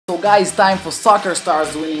guys, time for Soccer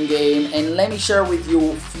Stars winning game, and let me share with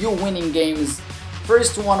you a few winning games.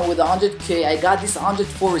 First one with 100k, I got this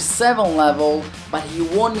 147 level, but he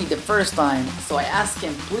won me the first time, so I asked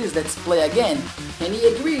him, please let's play again, and he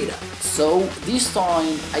agreed. So this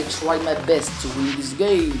time I tried my best to win this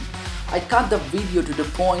game. I cut the video to the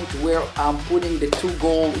point where I'm putting the 2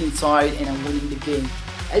 goals inside and I'm winning the game.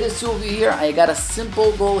 As you see over here, I got a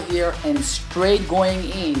simple goal here and straight going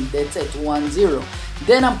in. That's it, 1-0.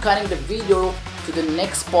 Then I'm cutting the video to the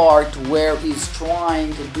next part where he's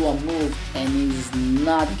trying to do a move and he's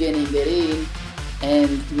not getting it in.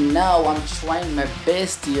 And now I'm trying my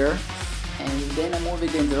best here. And then I'm moving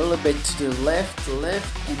it a little bit to the left,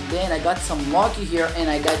 and then I got some lucky here and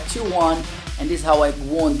I got 2-1, and this is how I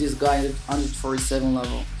won this guy at 147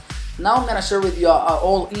 level. Now I'm gonna share with you our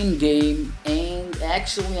all-in game, and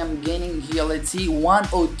actually I'm getting here, let's see,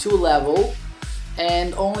 102 level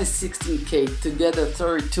and only 16k, together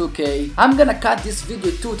 32k. I'm gonna cut this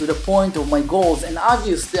video too to the point of my goals, and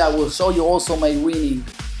obviously I will show you also my winning.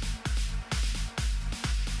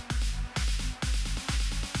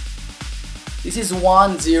 This is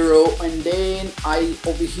 1-0, and then I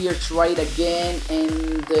over here tried again,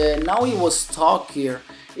 and now he was stuck here.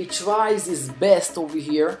 He tries his best over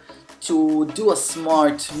here to do a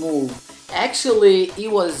smart move. Actually, he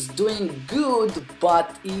was doing good,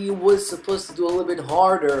 but he was supposed to do a little bit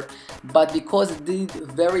harder, but because he did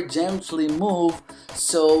very gently move,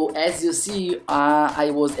 so as you see,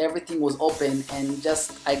 everything was open, and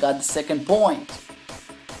just I got the second point.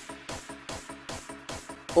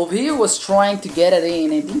 Over here was trying to get it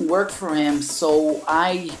in, it didn't work for him, so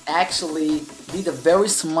I actually did a very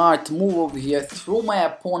smart move over here through my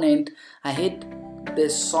opponent. I hit the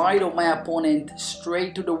side of my opponent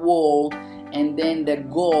straight to the wall, and then the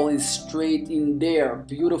goal is straight in there.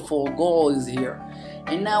 Beautiful goal is here.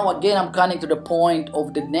 And now again I'm coming to the point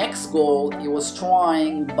of the next goal. He was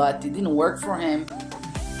trying, but it didn't work for him,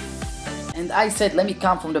 and I said let me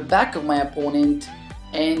come from the back of my opponent.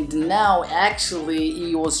 And now actually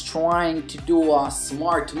he was trying to do a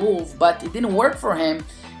smart move, but it didn't work for him,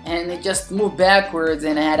 and he just moved backwards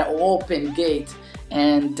and I had an open gate,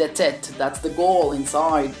 and that's it. That's the goal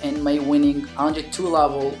inside, and my winning 102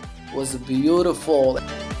 level was beautiful.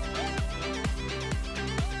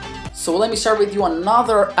 So let me share with you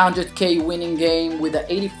another 100k winning game with the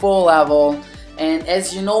 84 level. And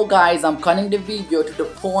as you know guys, I'm cutting the video to the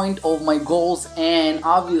point of my goals and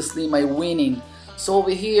obviously my winning. So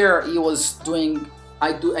over here he was doing,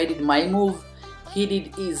 I did my move, he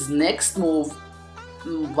did his next move,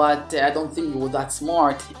 but I don't think he was that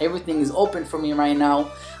smart. Everything is open for me right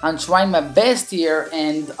now. I'm trying my best here,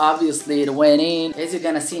 and obviously it went in, as you're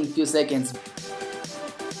gonna see in a few seconds.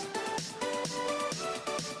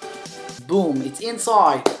 Boom, it's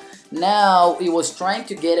inside. Now he was trying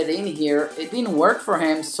to get it in here, it didn't work for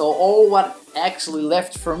him, so all what actually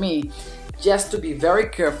left for me just to be very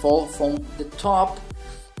careful from the top,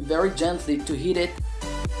 very gently to hit it,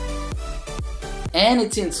 and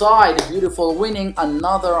it's inside. Beautiful winning,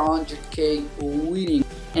 another 100k winning.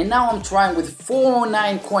 And now I'm trying with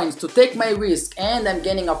 409 coins to take my risk, and I'm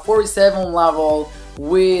getting a 47 level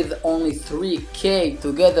with only 3k,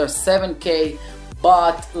 together 7k.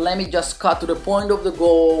 But let me just cut to the point of the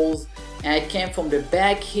goals, and I came from the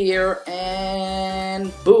back here,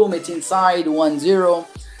 and boom, it's inside, 1-0.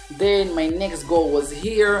 Then my next goal was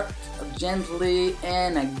here, gently,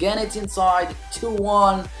 and again it's inside,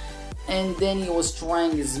 2-1. And then he was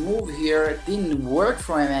trying his move here, it didn't work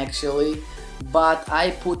for him actually, but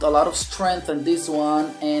I put a lot of strength on this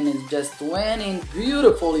one, and it just went in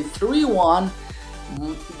beautifully, 3-1.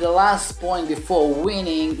 The last point before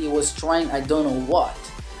winning, he was trying I don't know what,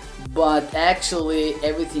 but actually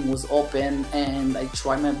everything was open, and I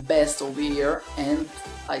tried my best over here, and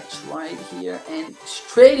I tried here and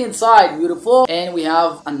straight inside, beautiful, and we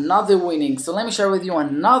have another winning. So let me share with you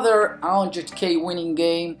another 100k winning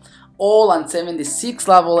game, all on 76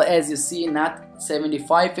 level, as you see, not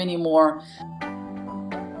 75 anymore.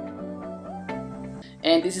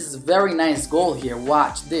 And this is a very nice goal here,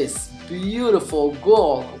 watch this, beautiful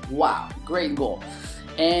goal, wow, great goal.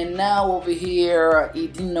 And now over here, he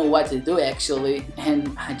didn't know what to do actually,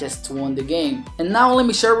 and I just won the game. And now let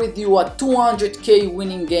me share with you a 200k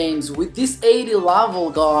winning games with this 80 level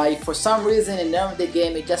guy. For some reason in the end of the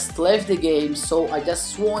game, he just left the game, so I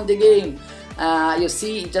just won the game. You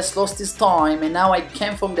see, he just lost his time, and now I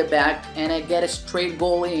came from the back and I get a straight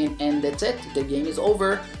goal in, and that's it. The game is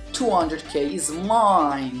over. 200k is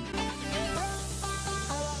mine.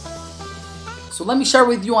 So let me share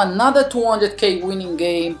with you another 200k winning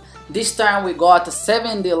game. This time we got a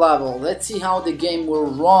 70 level. Let's see how the game will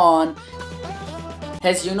run.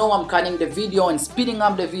 As you know, I'm cutting the video and speeding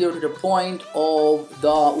up the video to the point of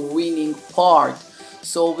the winning part.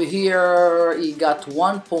 So over here he got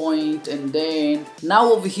 1 point, and then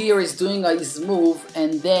now over here he's doing his move,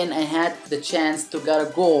 and then I had the chance to get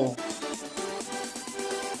a goal.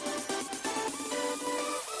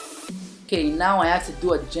 Okay, now I have to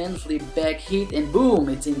do a gently back hit, and boom,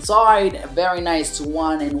 it's inside. Very nice,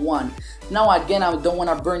 1-1. Now again, I don't want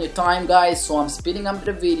to burn your time, guys, so I'm speeding up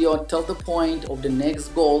the video until the point of the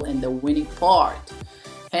next goal and the winning part.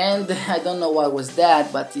 And I don't know what was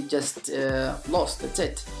that, but it just lost. That's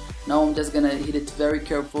it. Now I'm just gonna hit it very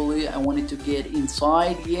carefully. I want it to get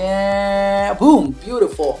inside. Yeah, boom,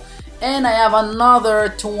 beautiful. And I have another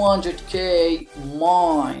 200k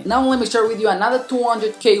mine. Now let me share with you another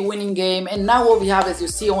 200k winning game. And now what we have, as you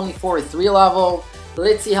see, only for a 3 level.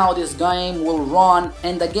 Let's see how this game will run.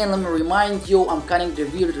 And again, let me remind you, I'm cutting the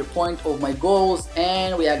video to the point of my goals,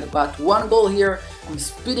 and we have got 1 goal here. I'm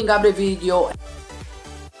speeding up the video,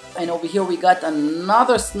 and over here we got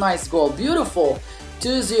another nice goal. Beautiful,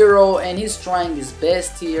 2-0, and he's trying his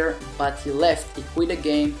best here, but he left. He quit the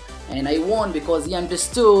game, and I won because he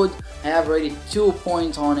understood I have already 2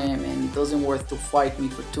 points on him, and it doesn't worth to fight me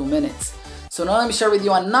for 2 minutes. So now let me share with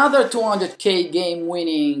you another 200k game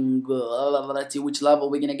winning. Let's see which level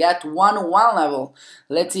we're gonna get. 1-1 level.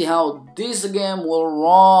 Let's see how this game will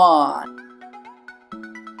run.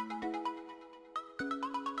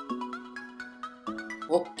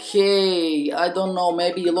 Okay, I don't know,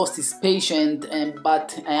 maybe he lost his patience,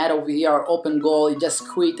 but I had over here open goal. He just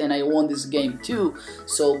quit, and I won this game too.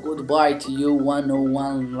 So goodbye to you,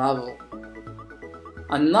 101 level.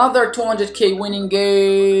 Another 200k winning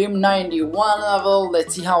game, 91 level.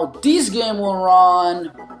 Let's see how this game will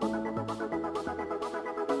run.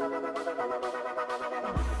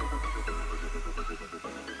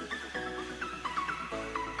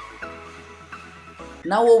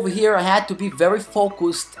 Now over here I had to be very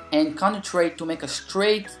focused and concentrate to make a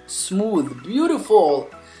straight, smooth, beautiful.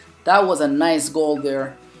 That was a nice goal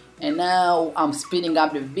there. And now I'm speeding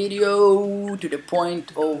up the video to the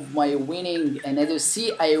point of my winning, and as you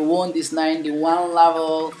see, I won this 91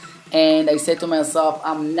 level. And I said to myself,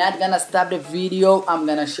 I'm not gonna stop the video, I'm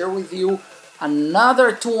gonna share with you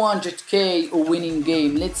another 200k winning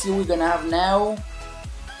game. Let's see what we're gonna have now.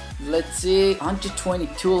 Let's see,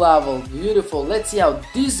 122 level, beautiful. Let's see how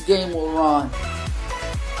this game will run.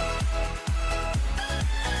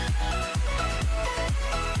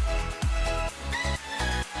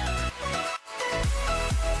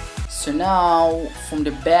 So now, from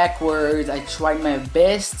the backwards, I tried my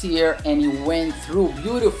best here, and he went through,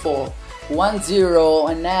 beautiful. 1-0,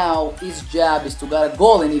 and now his job is to get a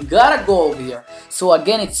goal, and he got a goal here. So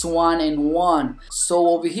again, it's 1-1. So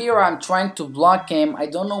over here, I'm trying to block him. I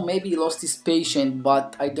don't know, maybe he lost his patience,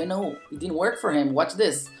 but I don't know, it didn't work for him. Watch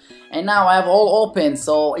this. And now I have all open,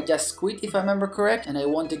 so I just quit if I remember correct, and I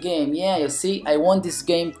won the game. Yeah, you see, I won this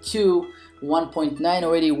game too. 1.9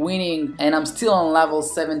 already winning, and I'm still on level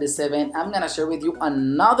 77. I'm gonna share with you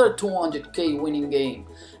another 200k winning game,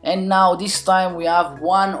 and now this time we have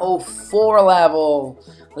 104 level.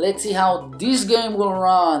 Let's see how this game will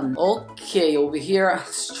run. Okay, over here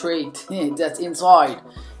straight that's inside,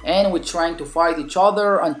 and we're trying to fight each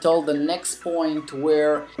other until the next point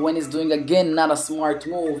where when he's doing again not a smart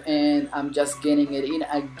move, and I'm just getting it in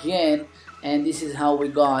again, and this is how we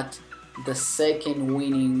got the second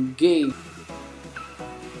winning game.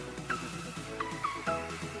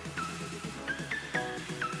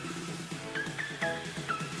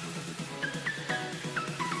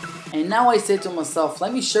 And now I say to myself,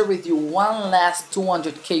 let me share with you one last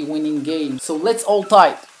 200k winning game. So let's all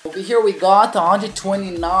type. Over here we got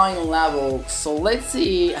 129 level. So let's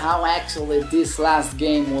see how actually this last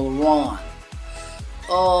game will run.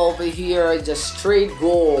 Over here just straight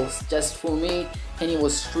goals just for me, and he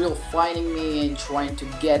was still fighting me and trying to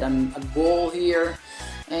get a goal here.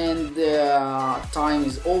 And time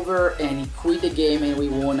is over, and he quit the game, and we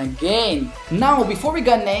won again. Now before we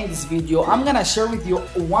gonna end this video, I'm gonna share with you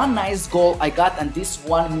one nice goal I got on this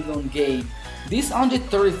 1 million game. This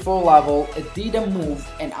 134 level, it did a move,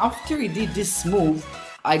 and after he did this move,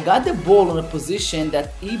 I got the ball in a position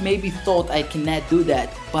that he maybe thought I cannot do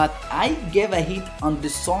that, but I gave a hit on the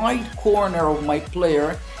side corner of my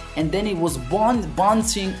player, and then it was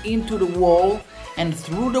bouncing into the wall and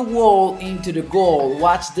through the wall into the goal.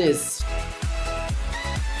 Watch this.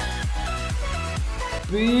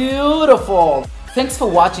 Beautiful. Thanks for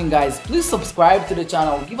watching, guys. Please subscribe to the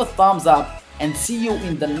channel, give a thumbs up, and see you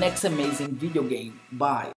in the next amazing video game. Bye.